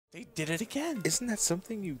They did it again. Isn't that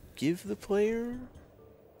something you give the player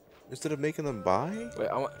instead of making them buy?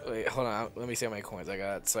 Wait, hold on. Let me see how many coins I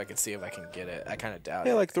got so I can see if I can get it. I kind of doubt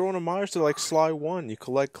Yeah, it. like throwing a Mars to like Sly 1. You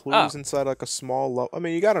collect clues inside like a small level. I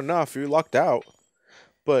mean, you got enough. You lucked out.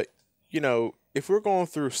 But, you know, if we're going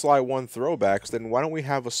through Sly 1 throwbacks, then why don't we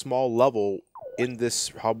have a small level in this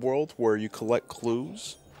hub world where you collect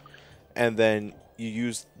clues and then you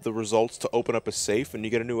use the results to open up a safe and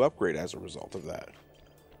you get a new upgrade as a result of that?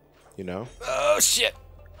 You know? Oh, shit!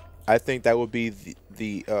 I think that would be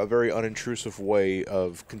the very unintrusive way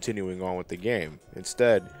of continuing on with the game.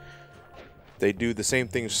 Instead, they do the same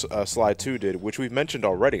thing Sly 2 did, which we've mentioned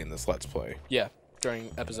already in this Let's Play. Yeah,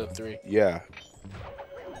 during episode 3. Yeah.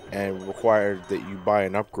 And required that you buy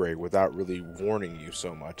an upgrade without really warning you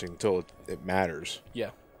so much until it matters. Yeah.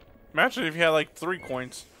 Imagine if you had like 3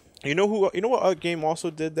 coins. You know what game also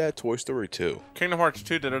did that? Toy Story 2. Kingdom Hearts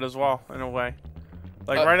 2 did it as well, in a way.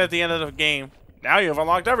 Like right at the end of the game, now you've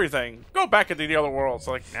unlocked everything. Go back into the other worlds.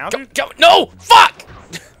 Like now, no! Fuck!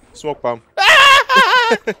 Smoke bomb.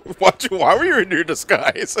 Why were you in your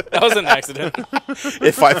disguise? That was an accident.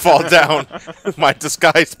 If I fall down, my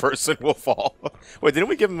disguised person will fall. Wait, didn't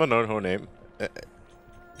we give him a no name?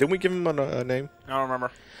 Didn't we give him a name? I don't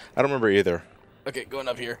remember. I don't remember either. Okay, going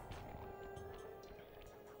up here.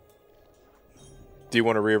 Do you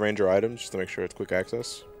want to rearrange your items just to make sure it's quick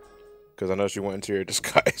access? Because I noticed you went into your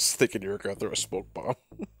disguise thinking you were going to throw a smoke bomb.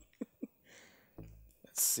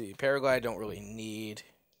 Let's see. Paraglide I don't really need.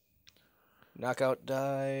 Knockout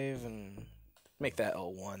dive and make that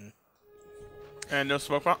L1. And no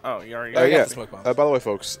smoke bomb. Oh, you already. Yeah. Smoke bombs. By the way,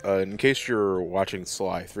 folks, in case you're watching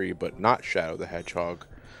Sly 3, but not Shadow the Hedgehog,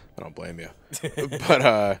 I don't blame you.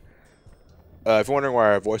 But if you're wondering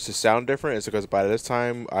why our voices sound different, it's because by this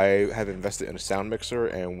time I have invested in a sound mixer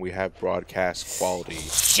and we have broadcast quality.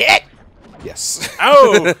 Shit! Yes.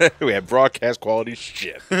 Oh! We have broadcast quality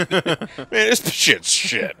shit. Man, this shit's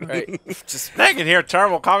shit. Right. Just I can hear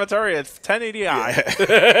terrible commentary at 1080i.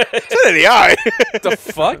 Yeah. 1080i. the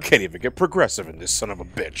fuck? Can't even get progressive in this son of a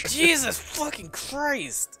bitch. Jesus fucking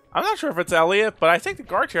Christ! I'm not sure if it's Elliot, but I think the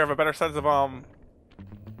guards here have a better sense of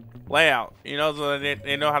layout. You know, so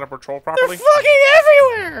they know how to patrol properly. They're fucking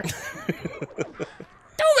everywhere!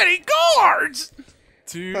 Too many guards.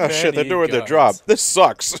 Too Oh shit, they're doing their guards. job. This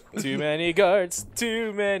sucks. Too many guards.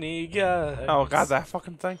 Too many guards. Oh god, that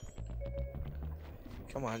fucking thing.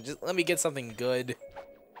 Come on, just let me get something good.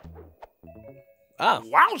 Ah,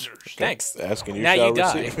 Wowzers! thanks. Asking you Now shall you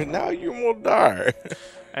die. receive. Now you will die.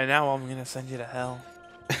 And now I'm gonna send you to hell.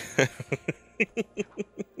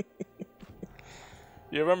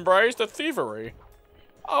 You've embraced the thievery.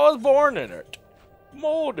 I was born in it.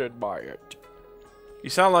 Molded by it. You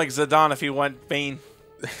sound like Zidane if he went vain.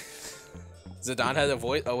 Zidane had a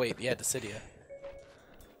voice. Oh, wait. Yeah, Dissidia.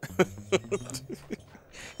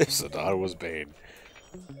 Zidane was Bane.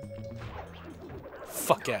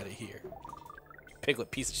 Fuck out of here.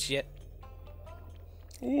 Piglet piece of shit.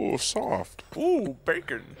 Ooh, soft. Ooh,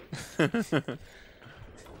 bacon.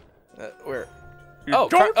 Where? You Oh,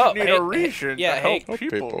 don't need hey, a reason yeah, to hey. help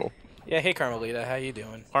people. Yeah, hey, Carmelita. How you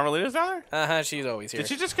doing? Carmelita's down there? Uh-huh, she's always here. Did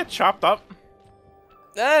she just get chopped up?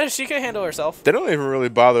 She can handle herself. They don't even really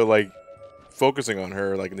bother, like, focusing on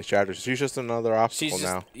her, like, in the chapters. She's just another obstacle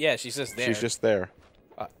now. Yeah, she's just there. She's just there.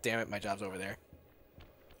 Damn it, my job's over there.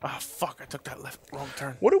 Oh, fuck, I took that wrong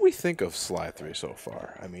turn. What do we think of Sly 3 so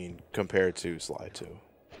far? I mean, compared to Sly 2.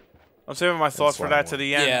 I'm saving my thoughts for that to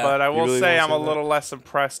the end, Yeah. but I will really say wanna I'm say a that? little less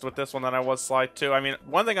impressed with this one than I was Sly 2. I mean,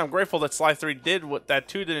 one thing I'm grateful that Sly 3 did, what that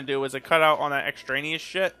 2 didn't do, is it cut out on that extraneous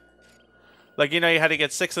shit. Like, you know, you had to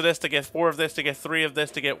get 6 of this to get 4 of this to get 3 of this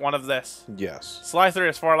to get 1 of this. Yes. Sly 3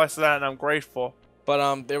 is far less of that, and I'm grateful.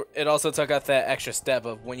 But it also took out that extra step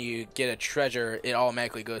of when you get a treasure, it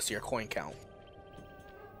automatically goes to your coin count.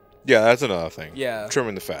 Yeah, that's another thing. Yeah.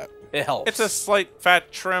 Trimming the fat. It helps. It's a slight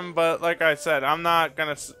fat trim, but like I said, I'm not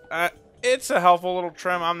gonna. It's a helpful little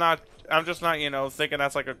trim. I'm just not, you know, thinking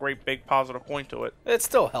that's like a great big positive point to it. It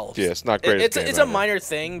still helps. Yeah, it's not great. It's a minor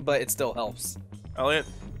thing, but it still helps. Elliot,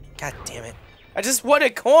 God damn it! I just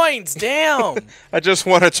wanted coins. Damn. I just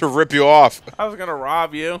wanted to rip you off. I was gonna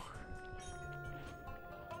rob you.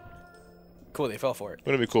 Cool. They fell for it.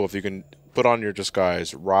 Wouldn't it be cool if you can put on your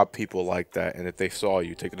disguise, rob people like that, and if they saw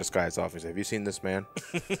you, take the disguise off and say, "Have you seen this man?"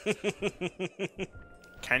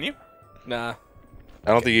 Can you? Nah.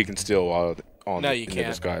 I don't think you can steal while on No, you in the can't.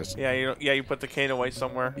 disguise. Yeah, you put the cane away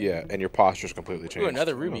somewhere. Yeah, and your posture's completely changed. Ooh,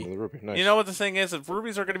 another ruby. Another ruby. Nice. You know what the thing is? If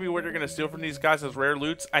rubies are going to be what you're going to steal from these guys as rare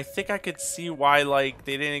loots, I think I could see why, like,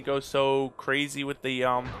 they didn't go so crazy with the,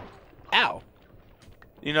 Ow.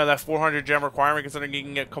 You know that 400 gem requirement, considering you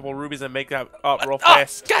can get a couple rubies and make that up real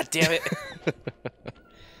fast. God damn it!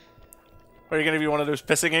 Are you gonna be one of those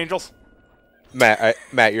pissing angels?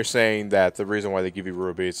 Matt, you're saying that the reason why they give you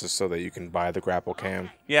rubies is so that you can buy the grapple cam.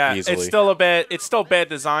 Yeah, easily. it's still bad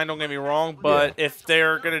design. Don't get me wrong, but if they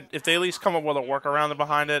at least come up with a workaround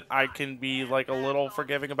behind it, I can be like a little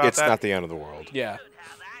forgiving about that. It's not the end of the world. Yeah.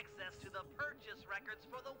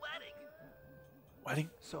 Wedding?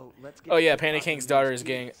 Oh yeah, Panda King's daughter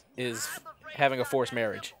is having a forced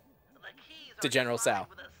marriage to General Sal.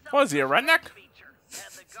 What is he, a redneck?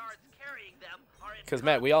 Because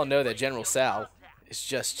Matt, we all know that General Sal is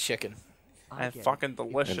just chicken. And fucking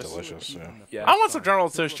delicious. And delicious, yeah. I want some General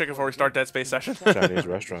Tso's chicken before we start Dead Space session. Chinese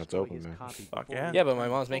restaurant's open, man. Fuck yeah. Yeah, but my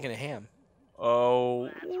mom's making a ham. Oh.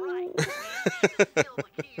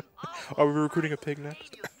 Are we recruiting a pig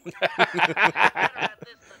next?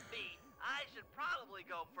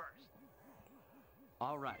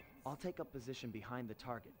 All right, I'll take up position behind the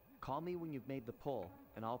target. Call me when you've made the pull,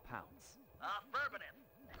 and I'll pounce. Affirmative.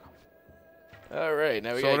 All right,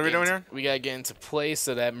 now So what are we doing here? We gotta get into place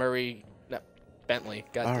so that Bentley.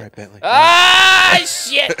 God All damn. right, Bentley. Ah,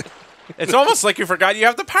 shit! It's almost like you forgot you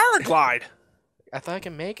have the paraglide. I thought I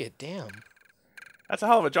could make it. Damn. That's a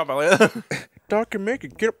hell of a jump, Elliot. Doc can make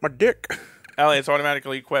it. Get up my dick. Elliot, it's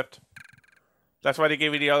automatically equipped. That's why they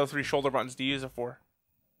gave you the other 3 shoulder buttons to use it for.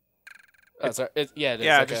 Oh, sorry. Yeah, it is.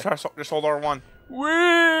 Yeah, okay. just hold R1.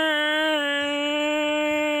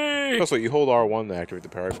 Also, you hold R1 to activate the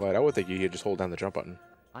paraglide. I would think you could just hold down the jump button.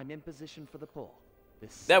 I'm in position for the pull.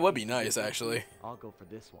 That would be nice, actually. I'll go for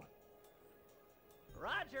this one.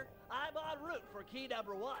 Roger, I'm en route for key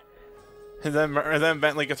number 1. And then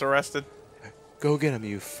Bentley gets arrested. Go get him,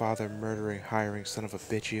 you father-murdering, hiring son of a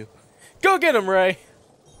bitch, you. Go get him, Ray!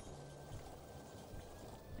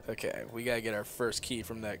 Okay, we gotta get our first key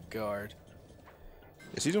from that guard.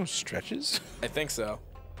 Is he doing stretches? I think so.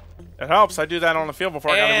 It helps. I do that on the field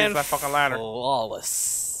before I gotta use that fucking ladder.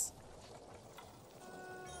 Flawless.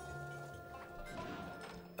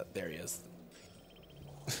 There he is.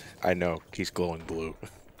 I know. He's glowing blue.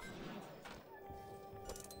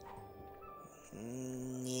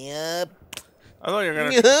 Yep. I thought you were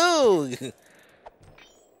gonna. No.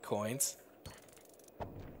 Coins.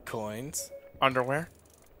 Coins. Underwear.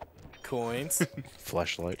 Coins.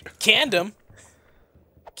 Fleshlight. Canned him.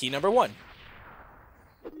 Key number 1.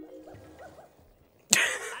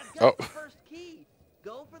 Oh. First key.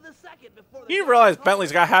 Go for the second before You realize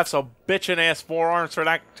Bentley's got to have some bitchin' ass forearms for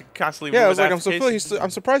that to constantly Yeah, I move was like, his application. I'm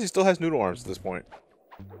surprised he still has noodle arms at this point.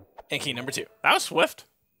 And key number 2. That was swift.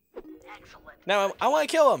 Now I want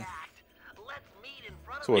to kill him.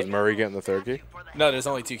 So was Murray getting the 3rd key? No, there's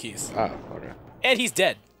only 2 keys. Oh, okay. And he's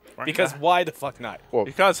dead. Because why the fuck not? Well,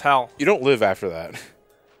 Because hell, you don't live after that.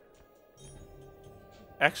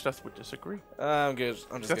 Extus would disagree. I'm good.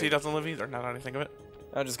 I'm just Except he gonna, doesn't live either. Now that I think of it.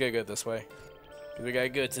 I'm just gonna go this way. 'Cause we gotta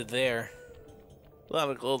go to there. Let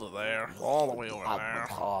it go to there, all the way over there.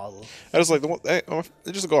 I just like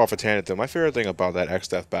just to go off a tangent though. My favorite thing about that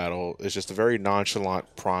X-Death battle is just a very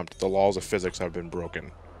nonchalant prompt. The laws of physics have been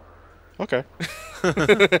broken. Okay.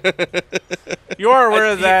 You are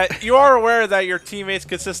aware that your teammates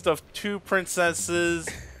consist of 2 princesses,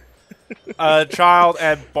 a child,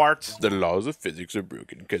 and Bart. The laws of physics are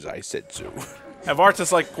broken because I said so. And Bart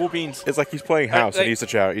is like cool beans. It's like he's playing house like-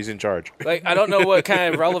 and he's in charge. Like, I don't know what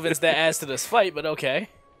kind of relevance that adds to this fight, but okay.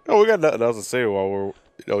 Oh, we got nothing else to say while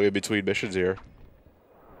we're in between missions here.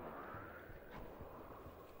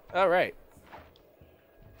 All right.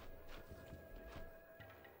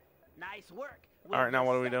 Nice work. All right, now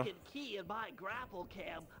what do we do? Second key in my grapple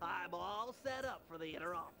cam. I'm all set up for the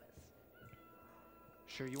inner office.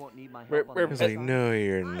 Sure you won't need my help We're- on we're- this He's like, side? no,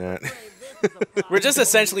 you're I'm not. afraid this is a problem We're just only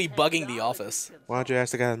essentially the bugging the technology office. can Why'd you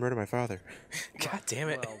ask the guy that murdered my father? God damn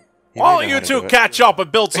it. Well, He All might know you how to two do it. catch up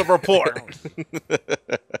and build some rapport. Don't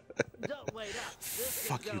wait up. This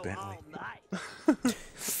Fuck could you, go Bentley. all night.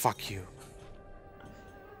 Fuck you.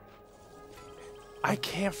 I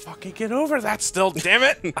can't fucking get over that still, damn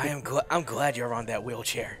it. I'm glad you're on that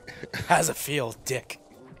wheelchair. How's it feel, dick?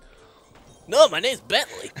 No, my name's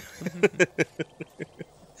Bentley.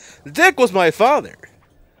 Dick was my father.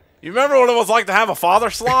 You remember what it was like to have a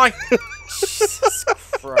father, Sly? Jesus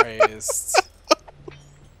Christ.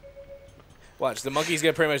 Watch, the monkey's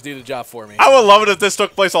gonna pretty much do the job for me. I would love it if this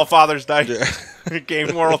took place on Father's Day.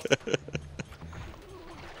 Game World.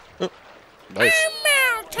 Nice.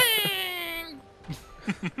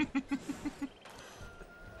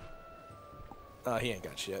 Oh, he ain't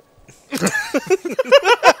got shit.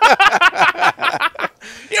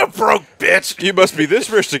 You broke bitch. You must be this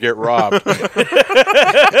rich to get robbed.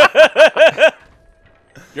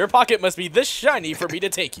 Your pocket must be this shiny for me to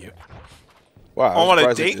take you. Wow, On I'm a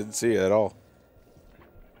surprised I date? didn't see it at all.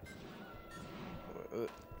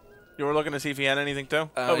 You were looking to see if he had anything too?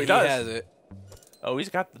 Oh, he he does. has it. Oh, he's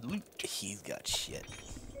got the loot. He's got shit.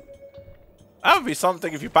 That would be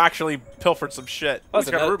something if you actually pilfered some shit. Oh, he's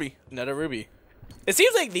got a ruby. Another ruby. It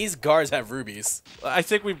seems like these guards have rubies. I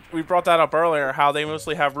think we brought that up earlier, how they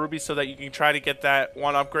mostly have rubies so that you can try to get that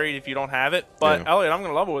one upgrade if you don't have it. But, Yeah. Elliot, I'm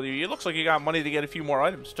going to level with you. It looks like you got money to get a few more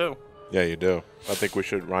items, too. Yeah, you do. I think we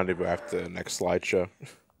should rendezvous after the next slideshow.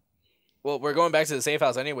 Well, we're going back to the safe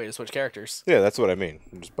house anyway to switch characters. Yeah, that's what I mean.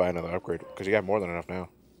 Just buy another upgrade because you got more than enough now.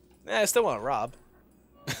 I still want to rob.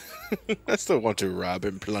 I still want to rob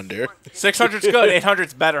and plunder. 600's good.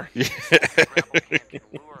 800's better.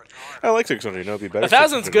 I like 600. You know, it'd be better.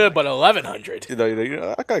 1,000's good, but 1,100. You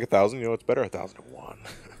know, I got like 1,000. You know, it's better 1,001.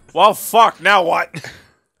 Well, fuck. Now what?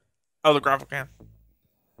 Oh, the grapple cam.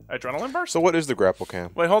 Adrenaline burst? So what is the grapple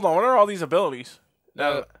cam? Wait, hold on. What are all these abilities?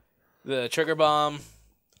 No. The trigger bomb,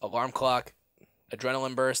 alarm clock,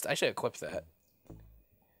 adrenaline burst. I should equip that.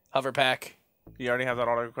 Hover pack. You already have that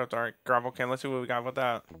auto equipped. All right, grapple cam. Let's see what we got with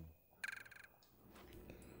that.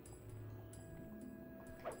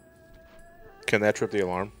 Can that trip the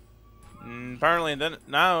alarm? Apparently it didn't.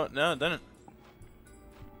 No, it didn't.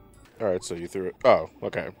 All right, so you threw it. Oh,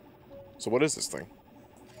 okay. So what is this thing?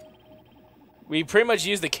 We pretty much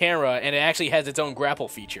use the camera, and it actually has its own grapple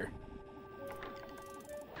feature.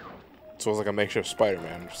 So it's like a makeshift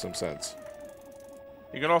Spider-Man in some sense.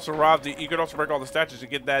 You can also rob the. You can also break all the statues to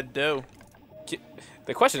get that dough.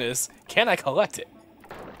 The question is, can I collect it?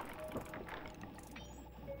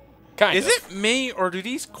 Kind Is of. it me, or do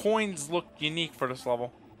these coins look unique for this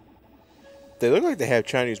level? They look like they have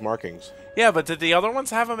Chinese markings. Yeah, but did the other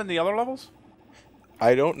ones have them in the other levels?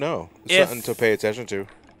 I don't know. It's If- something to pay attention to.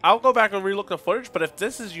 I'll go back and relook the footage, but if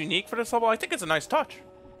this is unique for this level, I think it's a nice touch.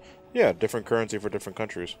 Yeah, different currency for different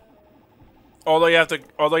countries. Although you have to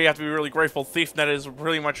be really grateful, ThiefNet is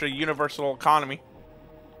really much a universal economy.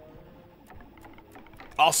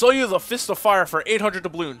 I'll sell you the Fist of Fire for 800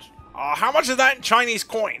 doubloons. How much is that in Chinese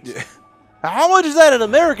coins? Yeah. How much is that in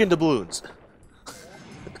American doubloons?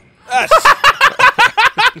 An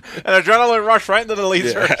adrenaline rush right into the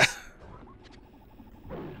laser. Yeah.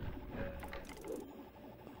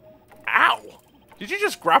 Ow! Did you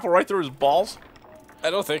just grapple right through his balls? I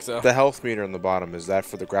don't think so. The health meter on the bottom, is that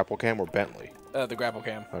for the grapple cam or Bentley? The grapple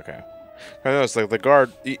cam. Okay. I know it's like the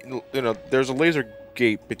guard, you know, there's a laser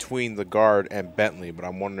gate between the guard and Bentley, but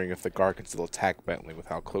I'm wondering if the guard can still attack Bentley with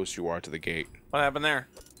how close you are to the gate. What happened there?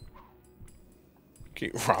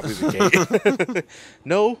 Can you rob the gate?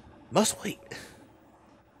 No, must wait.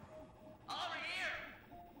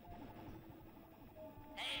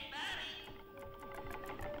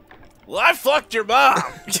 Well, I fucked your mom!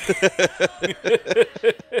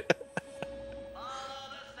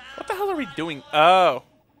 What the hell are we doing? Oh.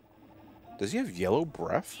 Does he have yellow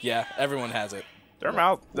breath? Yeah, everyone has it. Their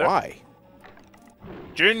mouth. Why?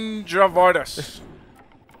 Gingivitis.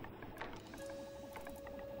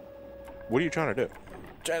 What are you trying to do?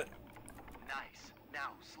 Try to- Nice. Now,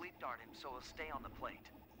 sleep dart him so he'll stay on the plate.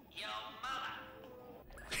 Yo,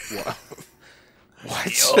 mama! What? What?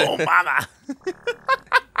 Oh, mama.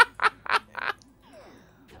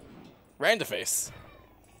 Right in the face.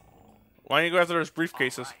 Why don't you go after those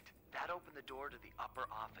briefcases? All right. That opened the door to the upper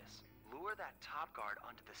office. Lure that top guard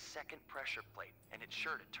onto the second pressure plate, and it's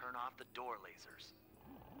sure to turn off the door lasers.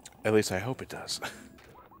 At least I hope it does.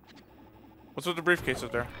 What's with the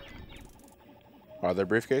briefcases there? Are there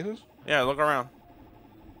briefcases? Yeah, look around.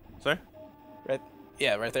 See? Right.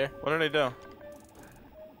 Yeah, right there. What do they do?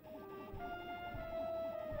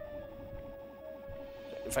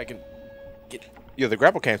 If I can get. Yeah, the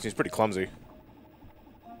grapple cam seems pretty clumsy.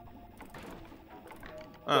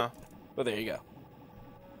 Oh. Well, there you go.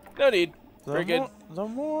 No need. Very good. The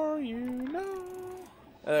more you know.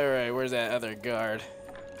 Alright, where's that other guard?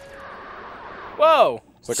 Whoa!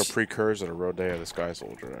 It's like a precursor to Rodea the Sky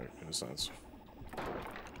Soldier, in a sense.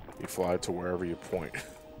 You fly to wherever you point.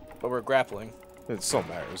 But we're grappling. It still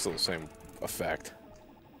matters. It's still the same effect.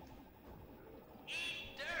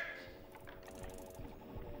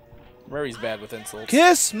 Murray's bad with insults.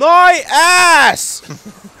 Kiss my ass!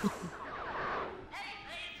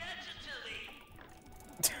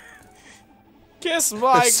 Kiss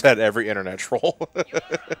my. Said every internet troll.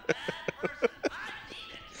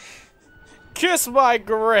 Kiss my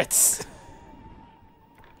grits!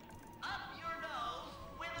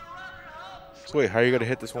 So wait, how are you gonna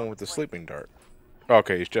hit this one with the sleeping dart?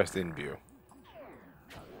 Okay, he's just in view.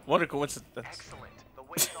 What a coincidence. Excellent. The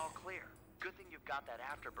way's all clear. Good thing you've got that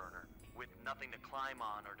afterburner. With nothing to climb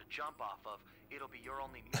on or to jump off of, it'll be your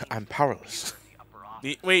only means I'm to powerless. the upper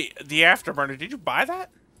office. Wait, the Afterburner. Did you buy that?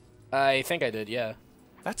 I think I did, yeah.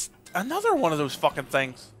 That's another one of those fucking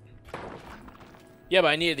things. Yeah, but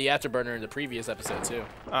I needed the afterburner in the previous episode, too.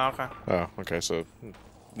 Oh, okay. Oh, okay, so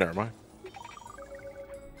never mind.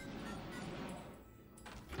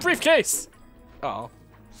 Briefcase! Oh.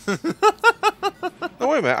 No,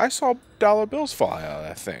 wait a minute. I saw dollar bills fly out of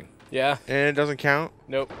that thing. Yeah? And it doesn't count?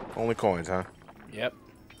 Nope. Only coins, huh? Yep.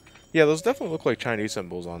 Yeah, those definitely look like Chinese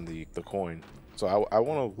symbols on the coin. So I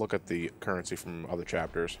want to look at the currency from other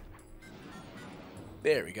chapters.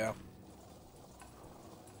 There we go.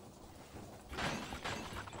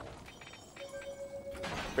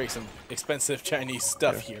 Break some expensive Chinese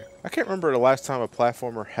stuff here. I can't remember the last time a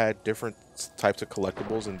platformer had different types of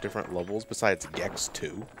collectibles in different levels besides Gex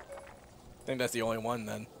 2. I think that's the only one,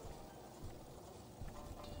 then.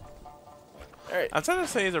 Alright. I'm trying to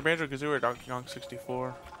say either Banjo-Kazooie or Donkey Kong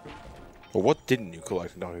 64. Well, what didn't you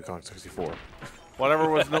collect in Donkey Kong 64?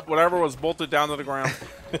 Whatever was bolted down to the ground.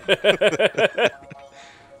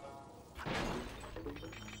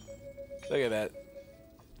 Look at that.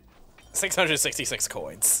 666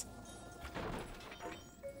 coins.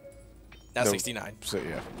 Now No. 69. So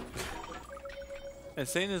yeah.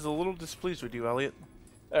 Insane is a little displeased with you, Elliot.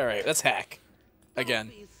 Alright, let's hack. Again.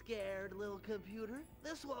 Don't be scared, little computer.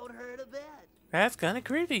 This won't hurt a bit. That's kind of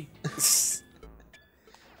creepy.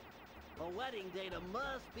 A wedding data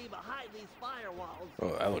must be behind these firewalls.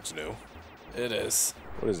 Oh, that looks new. It is.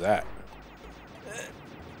 What is that?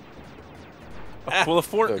 Well, the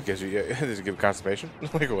fort. Oh, it gives you, does it give constipation?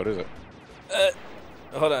 Like, what is it?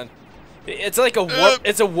 Hold on. It's like a warp.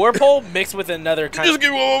 It's a warp hole mixed with another kind. Just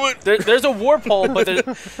give me a moment. There's a warp hole, but there's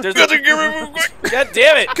Gotta give me quick. God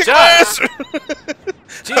damn it, Kick John! my ass.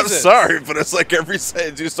 I'm Jesus. sorry, but it's like every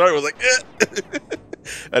sentence you started was like, eh.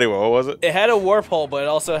 Anyway, what was it? It had a warp hole, but it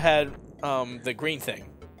also had the green thing.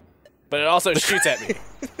 But it also shoots at me.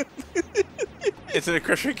 Is it a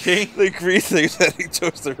Christian King? The green thing said he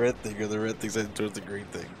chose the red thing, or the red thing said he chose the green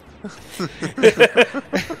thing.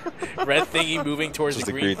 Red thingy moving towards Just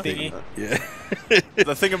the green thingy. Yeah.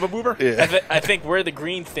 The thingamaboober? Yeah. I think we're the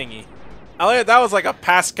green thingy. Elliot, that was like a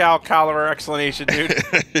Pascal caliber explanation, dude.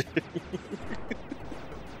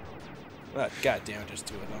 Oh, God damn it, there's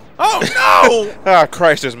two of them. Oh, no! Ah,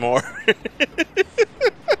 Christ, there's more.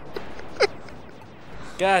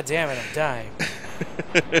 God damn it, I'm dying.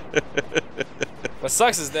 What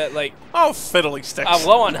sucks is that, like, Oh, fiddly sticks. I'm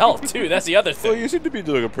low on health, too. That's the other Well, thing. you seem to be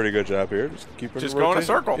doing a pretty good job here. Just keep Just go in a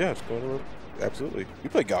circle. Yeah, just go in a rotation. Absolutely. You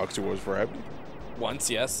played Galaxy Wars for haven't Once,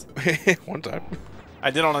 yes. you? One time.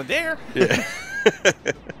 I did on a dare. Yeah.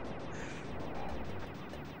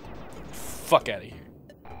 Fuck out of here.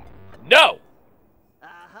 No!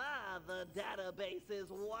 Aha, the database is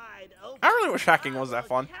wide open. I really wish hacking was that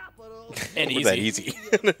fun. And It was easy.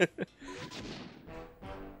 that easy.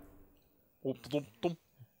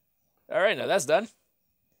 All right, now that's done.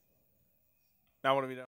 Now what do we do?